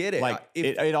 I get it. Like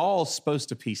it all's supposed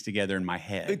to piece together in my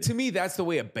head. To me, that's the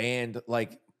way a band,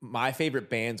 like my favorite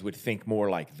bands would think more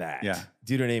like that. Yeah.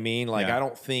 Do you know what I mean? Like, Yeah. I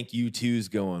don't think U2's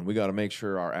going, we got to make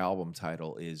sure our album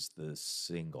title is the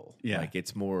single. Yeah. Like,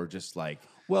 it's more just like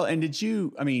Well, and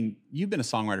you've been a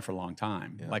songwriter for a long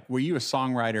time. Yeah. Like, were you a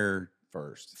songwriter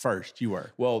first. first? You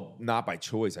were. Well, not by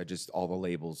choice. All the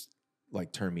labels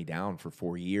like turned me down for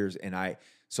 4 years.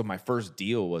 So my first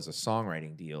deal was a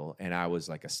songwriting deal, and I was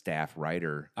like a staff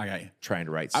writer I got you. trying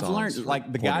to write songs. I've learned, for like,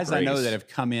 the Point of guys I know Grace. that have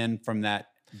come in from that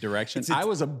direction. It's- I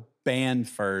was a band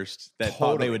first that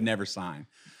thought they Totally. would never sign.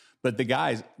 But the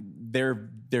guys, they're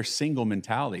single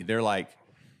mentality. They're like,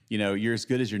 you're as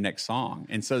good as your next song.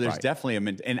 And so there's Right. definitely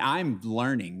and I'm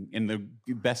learning in the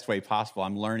best way possible.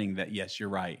 I'm learning that, yes, you're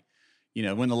right.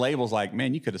 When the label's like,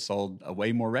 man, you could have sold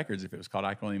way more records if it was called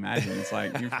I Can Only Imagine. It's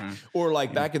like, you're fine. Or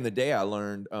like back in the day, I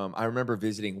learned. I remember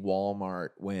visiting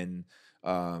Walmart when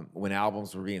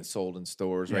albums were being sold in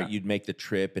stores. Right, Yeah. you'd make the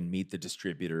trip and meet the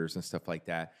distributors and stuff like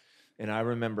that. And I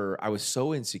remember I was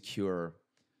so insecure.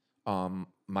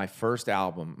 My first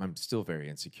album, I'm still very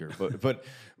insecure,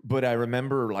 but I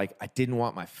remember like I didn't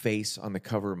want my face on the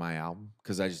cover of my album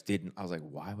because I just didn't. I was like,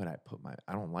 why would I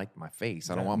I don't like my face.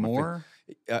 I don't want more.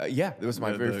 my face. Yeah, it was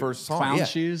my very first song. Clown Yeah.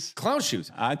 Shoes. Clown shoes.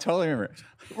 I totally remember.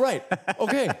 Right.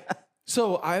 Okay.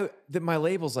 So my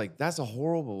label's like, that's a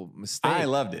horrible mistake. I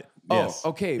loved it. Yes. Oh,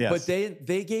 okay. Yes. But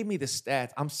they gave me the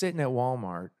stats. I'm sitting at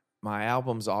Walmart. My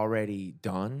album's already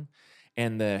done.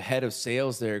 And the head of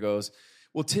sales there goes,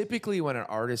 well, typically when an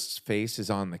artist's face is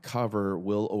on the cover,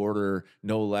 we'll order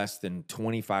no less than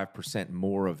 25%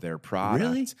 more of their product.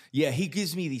 Really? Yeah, he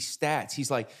gives me these stats.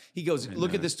 He goes,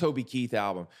 look at this Toby Keith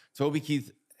album. Toby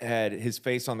Keith had his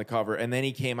face on the cover, and then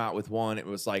he came out with one. It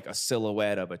was like a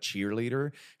silhouette of a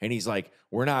cheerleader. And he's like,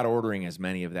 we're not ordering as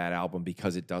many of that album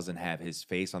because it doesn't have his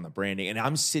face on the branding. And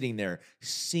I'm sitting there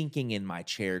sinking in my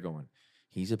chair going,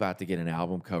 he's about to get an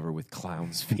album cover with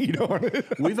clown's feet on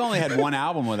it. We've only had one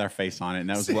album with our face on it, and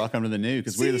that was Welcome to the New,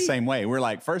 because we're the same way. We're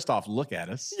like, first off, look at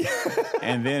us.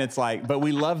 And then it's like, but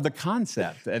we love the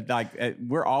concept.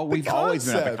 We've always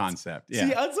been up a concept. Yeah.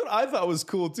 See, that's what I thought was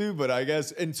cool too, but I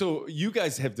guess, and so you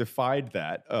guys have defied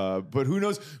that. But who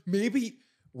knows? Maybe,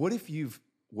 what if you've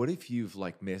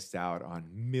like missed out on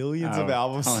millions of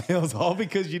album sales all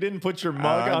because you didn't put your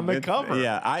mug on the cover?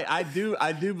 Yeah, I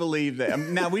do believe that.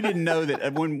 Now, we didn't know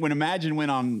that when Imagine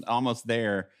went on Almost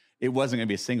There, it wasn't going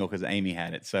to be a single because Amy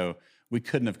had it. So we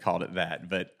couldn't have called it that.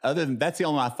 But other than that's the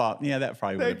only one I thought, yeah, that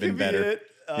probably would have been better. It.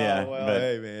 Oh, Yeah, well, but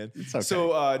hey man. it's okay.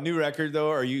 So new record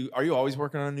though, are you always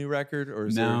working on a new record, or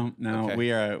is No, there?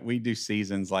 Okay. we do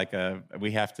seasons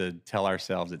we have to tell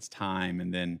ourselves it's time,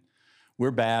 and then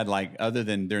we're bad. Like, other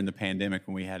than during the pandemic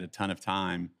when we had a ton of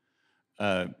time,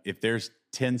 if there's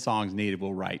 10 songs needed,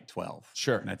 we'll write 12.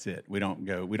 Sure. And that's it. We don't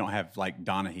have like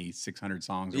Donaghy 600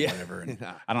 songs or Yeah. whatever. And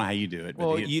I don't know how you do it. But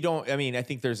Well, you don't. I mean, I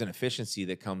think there's an efficiency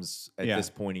that comes at Yeah. this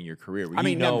point in your career. Where I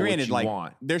mean, you know now, granted, what you like,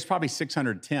 want. there's probably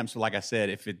 600 attempts. Like I said,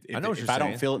 if I know what if you're I don't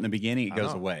saying. feel it in the beginning, it I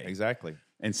goes know. away. Exactly.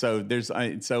 And so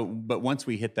but once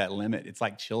we hit that limit, it's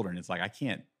like children. It's like, I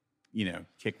can't,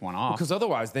 kick one off. Because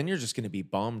otherwise, then you're just going to be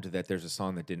bummed that there's a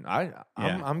song that didn't.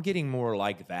 I'm getting more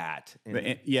like that. And-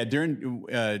 But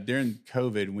during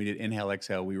COVID, when we did Inhale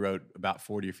Exhale, we wrote about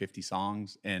 40 or 50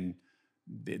 songs, and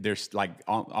there's like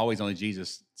Always Only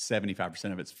Jesus,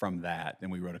 75% of it's from that. Then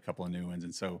we wrote a couple of new ones,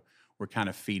 and so we're kind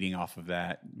of feeding off of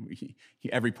that.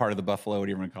 Every part of the buffalo,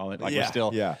 whatever you want to call it, like Yeah, we're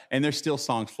still, yeah. And there's still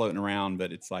songs floating around,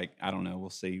 but it's like, I don't know, we'll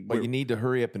see. But you need to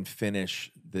hurry up and finish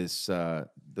this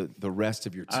the rest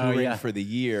of your touring yeah. for the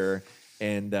year.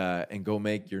 and go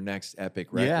make your next epic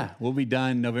record. Yeah, we'll be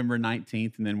done November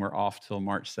 19th, and then we're off till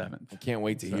March 7th. I can't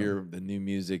wait to hear the new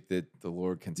music that the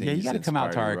Lord continues. Yeah, you got to come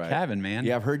out to our cabin, man.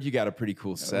 Yeah, I've heard you got a pretty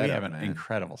cool setup. We have an man.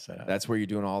 incredible setup. That's where you're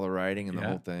doing all the writing and the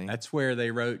whole thing. That's where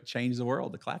they wrote "Change the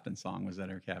World." The Clapton song was at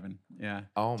our cabin. Yeah.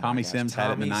 Oh, Tommy gosh. Sims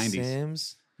had it in the Tommy 90s.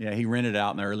 Sims. Yeah, he rented it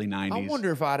out in the early 90s. I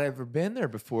wonder if I'd ever been there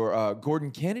before. Gordon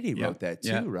Kennedy wrote that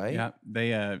too, right?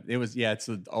 Yeah, it's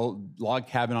an old log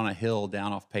cabin on a hill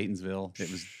down off Paytonsville. It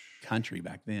was country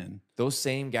back then. Those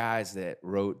same guys that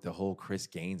wrote the whole Chris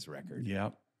Gaines record.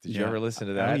 Yep. Did you ever listen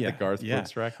to that? The Garth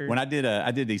Brooks record? When I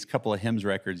did these couple of hymns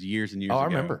records years and years ago. I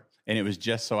remember. And it was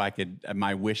just so I could,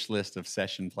 my wish list of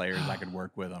session players, I could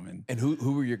work with them. And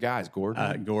who were your guys?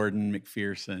 Gordon? Gordon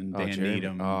McPherson, Dan Jeremy.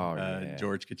 Needham,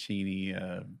 George Caccini,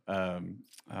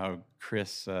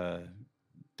 Chris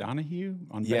Donahue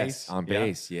on bass. On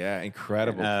bass, yeah.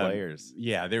 Incredible players.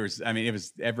 Yeah, it was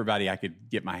everybody I could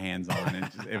get my hands on.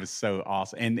 It was so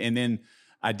awesome. And then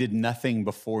I did nothing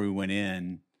before we went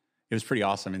in. It was pretty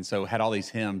awesome. And so had all these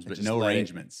hymns, but no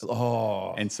arrangements.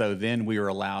 And so then we were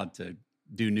allowed to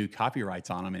do new copyrights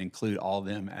on them and include all of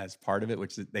them as part of it,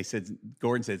 which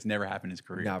Gordon said it's never happened in his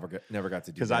career. Never got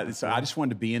to do that. Because I just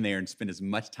wanted to be in there and spend as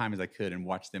much time as I could and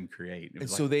watch them create. And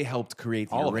so they helped create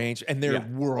the arrangement, and they're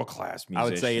world-class musicians. I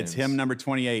would say it's hymn number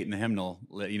 28 in the hymnal,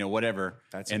 whatever.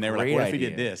 And they were like, what if we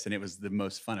did this? And it was the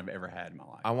most fun I've ever had in my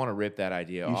life. I want to rip that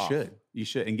idea off. You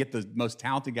should. And get the most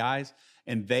talented guys,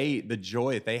 and the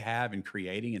joy that they have in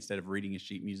creating instead of reading a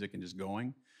sheet music and just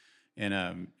going.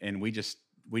 And we just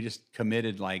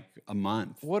committed like a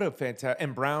month. What a fantastic!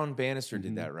 And Brown Bannister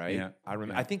did that, right? Yeah. I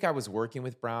remember. I think I was working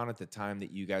with Brown at the time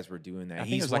that you guys were doing that. I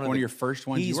think it was like one of your first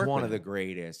ones. He's one of the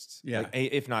greatest, yeah,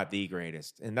 if not the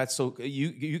greatest. And that's so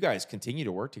you guys continue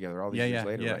to work together all these years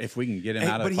later. Yeah, right? If we can get him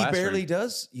out of the classroom. But he barely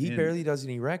does. He barely does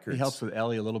any records. He helps with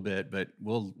Ellie a little bit, but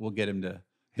we'll get him to.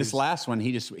 This last one,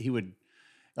 he would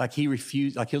he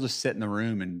refused. Like he'll just sit in the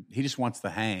room and he just wants to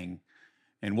hang.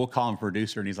 And we'll call him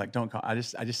producer, and he's like, "Don't call." I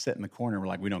just sit in the corner. We're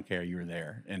like, "We don't care. You were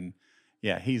there." And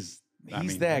yeah, he's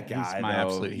that guy. He's my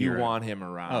absolute hero. You want him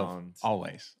around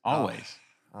always.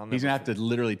 He's gonna have to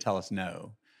literally tell us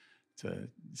no to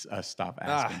stop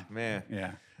asking. Man,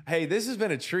 yeah. Hey, this has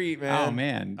been a treat, man. Oh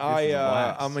man,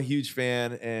 I'm a huge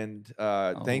fan, and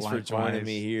thanks for joining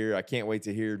me here. I can't wait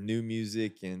to hear new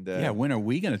music. And when are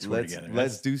we going to tour together?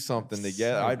 Let's do something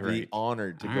together. So I'd be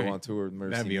honored to go on tour with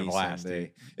Mercy. That'd be a blast,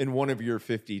 someday in one of your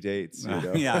 50 dates. You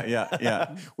know?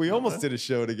 Yeah. We almost did a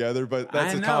show together, but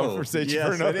that's a conversation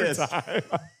for another time.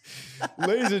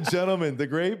 Ladies and gentlemen, the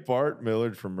great Bart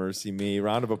Millard from Mercy Me.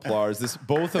 Round of applause.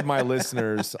 Both of my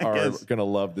listeners are going to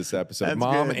love this episode. That's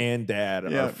Mom good. and Dad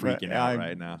are freaking out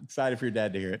right now. Excited for your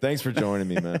dad to hear it. Thanks for joining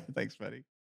me, man. Thanks, buddy.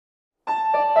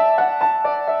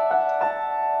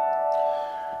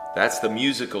 That's the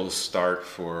musical start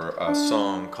for a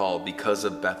song called Because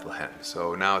of Bethlehem.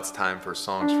 So now it's time for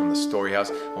songs from the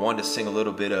Storyhouse. I wanted to sing a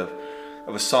little bit of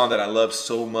a song that I love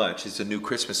so much. It's a new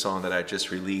Christmas song that I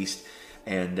just released,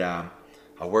 and I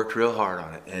worked real hard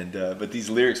on it. And but these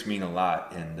lyrics mean a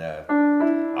lot, and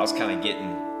I was kind of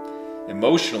getting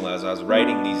emotional as I was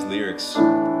writing these lyrics,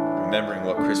 remembering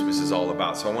what Christmas is all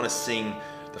about. So I want to sing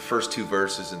the first two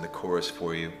verses in the chorus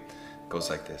for you. It goes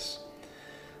like this.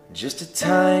 Just a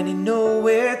tiny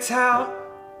nowhere town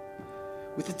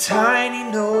with a tiny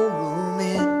no room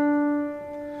in.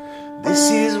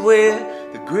 This is where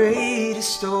the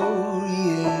greatest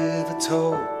story ever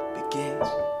told begins.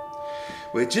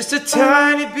 Where just a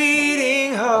tiny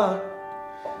beating heart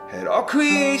had all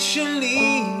creation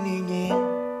leaning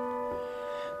in.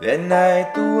 That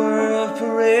night the world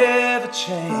forever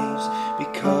changed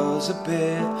because of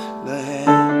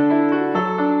Bethlehem.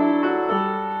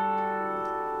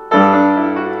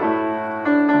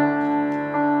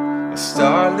 A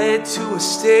star led to a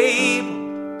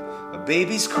stable, a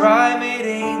baby's cry made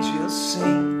angels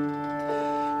sing,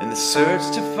 and the search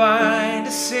to find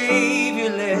a savior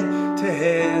led to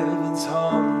heaven's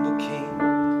humble king.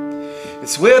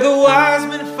 It's where the wise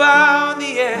men found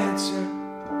the answer,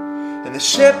 and the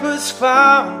shepherds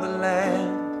found the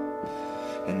lamb,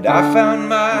 and I found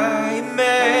my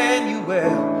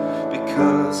Emmanuel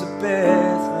because of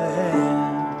Bethlehem.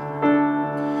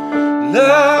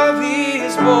 Love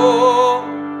is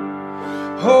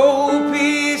born, hope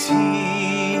is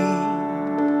here.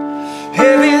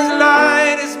 Heaven's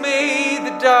light has made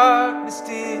the darkness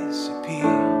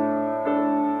disappear.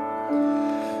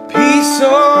 Peace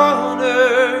on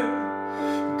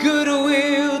earth,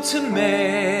 goodwill to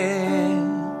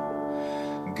man.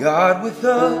 God with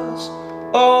us,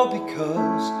 all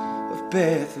because of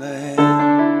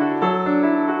Bethlehem.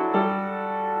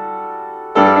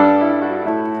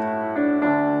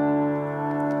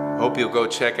 hope you'll go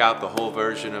check out the whole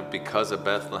version of Because of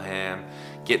Bethlehem,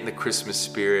 get in the Christmas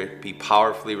spirit, be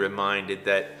powerfully reminded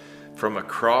that from a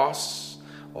cross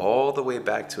all the way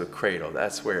back to a cradle,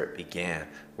 that's where it began.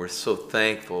 We're so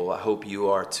thankful. I hope you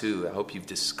are too. I hope you've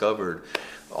discovered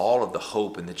all of the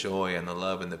hope and the joy and the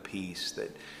love and the peace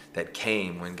that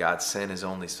came when God sent his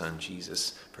only son,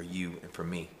 Jesus, for you and for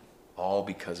me, all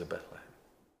because of Bethlehem.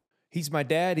 He's my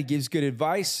dad. He gives good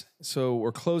advice. So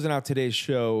we're closing out today's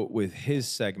show with his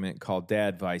segment called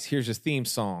Dad Advice. Here's his theme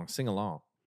song. Sing along.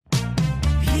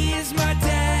 He is my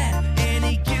dad, and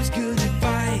he gives good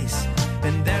advice.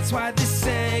 And that's why this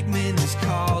segment is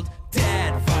called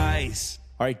Dad Advice.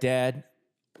 All right, Dad,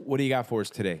 what do you got for us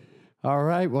today? All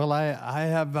right. Well, I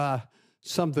have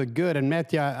something good. And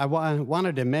Matthew, I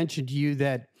wanted to mention to you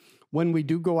that when we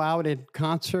do go out in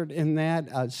concert in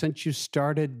that, since you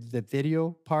started the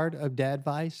video part of Dad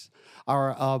Advice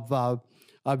or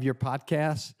of your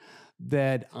podcast,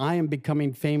 that I am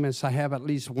becoming famous. I have at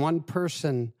least one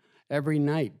person every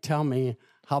night tell me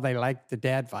how they like the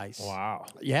Dad Advice. Wow.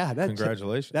 Yeah.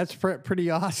 Congratulations. That's pretty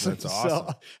awesome. That's awesome.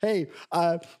 So, hey,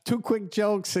 two quick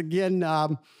jokes again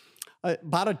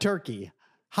about a turkey.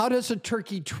 How does a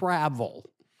turkey travel?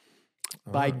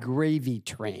 By gravy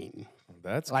train.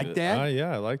 That's like good. that?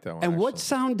 Yeah, I like that one. And what actually.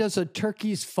 sound does a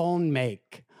turkey's phone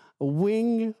make?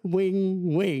 Wing,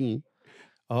 wing, wing.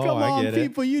 Oh, Come I on, get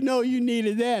people. You know you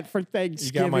needed that for You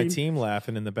Thanksgiving. got my team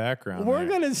laughing in the background. We're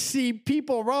there. going to see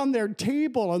people around their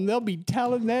table, and they'll be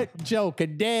telling that joke.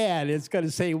 And Dad is going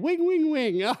to say, wing, wing,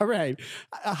 wing. All right.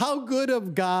 How good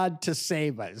of God to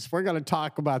save us. We're going to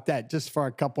talk about that just for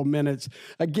a couple minutes.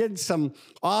 Again, some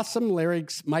awesome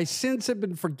lyrics. My sins have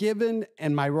been forgiven,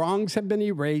 and my wrongs have been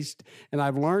erased, and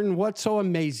I've learned what's so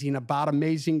amazing about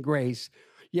amazing grace.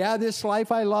 Yeah, this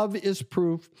life I love is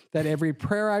proof that every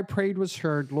prayer I prayed was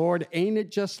heard. Lord, ain't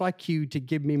it just like you to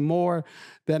give me more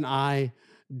than I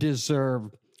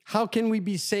deserve? How can we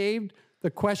be saved?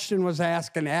 The question was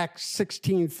asked in Acts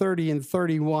 16:30 and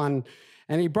 31.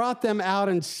 And he brought them out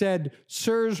and said,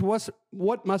 Sirs,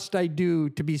 what must I do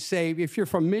to be saved? If you're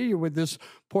familiar with this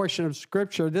portion of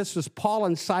Scripture, this was Paul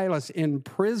and Silas in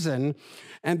prison,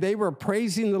 and they were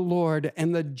praising the Lord,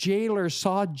 and the jailer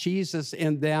saw Jesus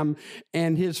in them,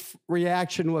 and his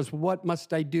reaction was, what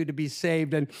must I do to be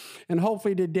saved? And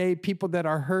hopefully today, people that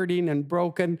are hurting and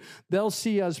broken, they'll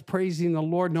see us praising the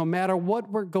Lord no matter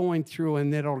what we're going through,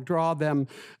 and it'll draw them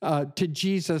to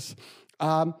Jesus.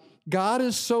 God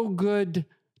is so good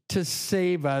to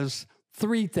save us.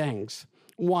 Three things.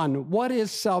 One, what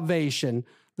is salvation?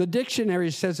 The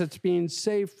dictionary says it's being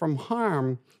saved from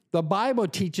harm. The Bible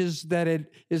teaches that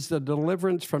it is the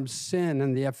deliverance from sin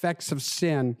and the effects of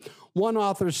sin. One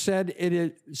author said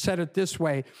it this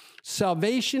way: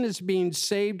 salvation is being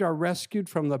saved or rescued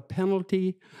from the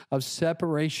penalty of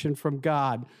separation from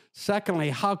God.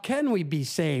 Secondly, how can we be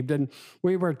saved? And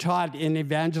we were taught in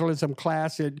evangelism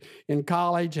class in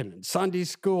college and in Sunday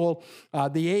school,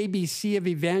 the ABC of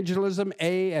evangelism.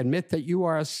 A, admit that you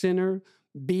are a sinner.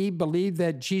 B, believe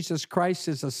that Jesus Christ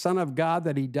is the Son of God,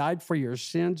 that he died for your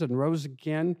sins and rose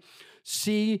again.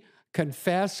 C,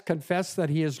 confess that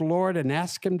he is Lord and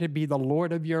ask him to be the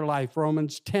Lord of your life.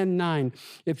 Romans 10:9.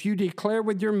 If you declare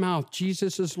with your mouth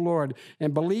Jesus is Lord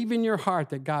and believe in your heart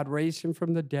that God raised him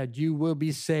from the dead, you will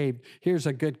be saved. Here's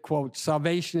a good quote.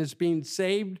 Salvation is being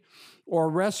saved or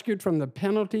rescued from the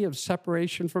penalty of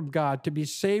separation from God. To be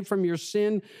saved from your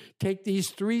sin, take these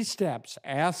three steps.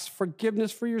 Ask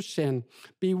forgiveness for your sin.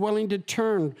 Be willing to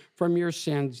turn from your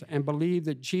sins and believe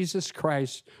that Jesus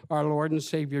Christ, our Lord and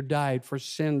Savior, died for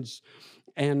sins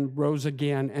and rose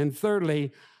again. And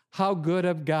thirdly, how good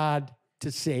of God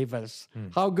to save us.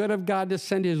 How good of God to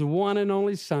send his one and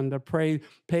only Son to pay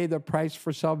the price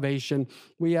for salvation.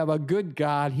 We have a good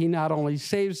God. He not only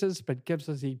saves us, but gives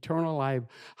us eternal life.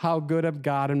 How good of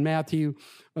God. And Matthew,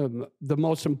 the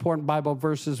most important Bible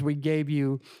verses we gave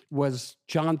you was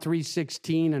John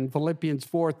 3:16 and Philippians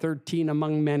 4:13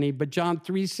 among many. But John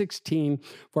 3:16,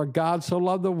 for God so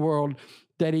loved the world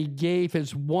that he gave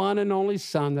his one and only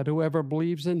Son, that whoever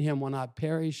believes in him will not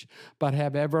perish, but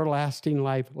have everlasting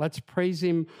life. Let's praise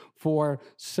him for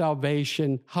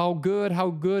salvation. How good,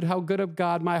 how good, how good of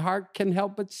God. My heart can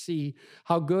help but see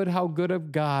how good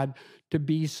of God to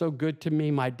be so good to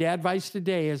me. My dad advice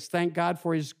today is thank God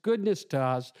for his goodness to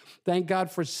us. Thank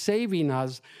God for saving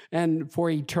us and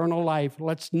for eternal life.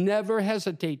 Let's never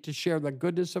hesitate to share the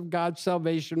goodness of God's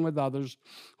salvation with others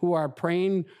who are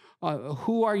praying.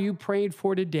 Who are you praying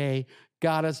for today?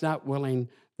 God is not willing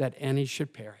that any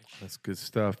should perish. That's good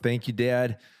stuff. Thank you,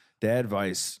 Dad. Dad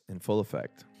advice in full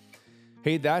effect.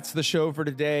 Hey, that's the show for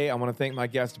today. I want to thank my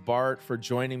guest, Bart, for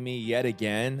joining me yet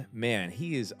again. Man,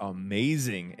 he is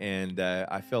amazing. And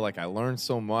I feel like I learned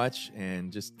so much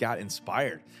and just got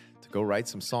inspired to go write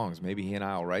some songs. Maybe he and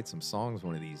I will write some songs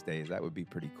one of these days. That would be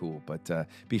pretty cool. But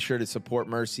be sure to support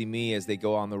Mercy Me as they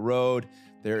go on the road.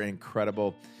 They're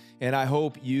incredible. And I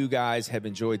hope you guys have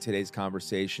enjoyed today's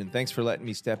conversation. Thanks for letting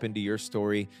me step into your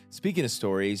story. Speaking of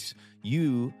stories,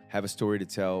 you have a story to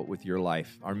tell with your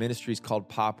life. Our ministry is called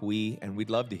Pop We, and we'd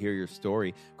love to hear your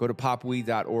story. Go to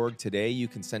popwe.org today. You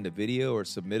can send a video or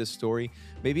submit a story.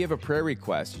 Maybe you have a prayer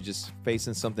request. You're just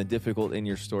facing something difficult in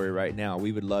your story right now.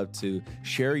 We would love to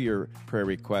share your prayer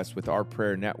request with our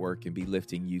prayer network and be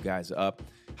lifting you guys up.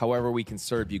 However we can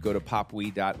serve you, go to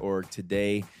popwe.org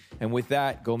today. And with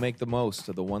that, go make the most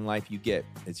of the one life you get.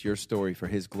 It's your story for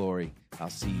His glory. I'll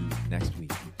see you next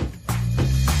week.